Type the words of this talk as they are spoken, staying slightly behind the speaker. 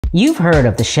You've heard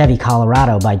of the Chevy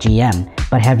Colorado by GM,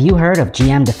 but have you heard of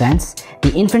GM Defense?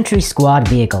 The Infantry Squad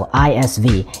Vehicle,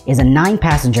 ISV, is a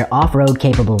 9-passenger off-road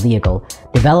capable vehicle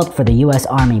developed for the U.S.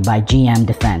 Army by GM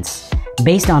Defense.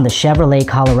 Based on the Chevrolet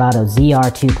Colorado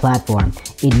ZR2 platform,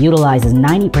 it utilizes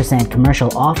 90%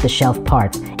 commercial off-the-shelf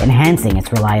parts, enhancing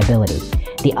its reliability.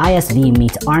 The ISV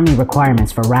meets Army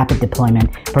requirements for rapid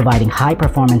deployment, providing high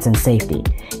performance and safety.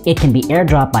 It can be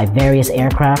airdropped by various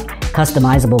aircraft.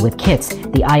 Customizable with kits,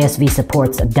 the ISV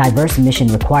supports diverse mission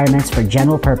requirements for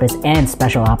general purpose and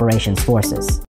special operations forces.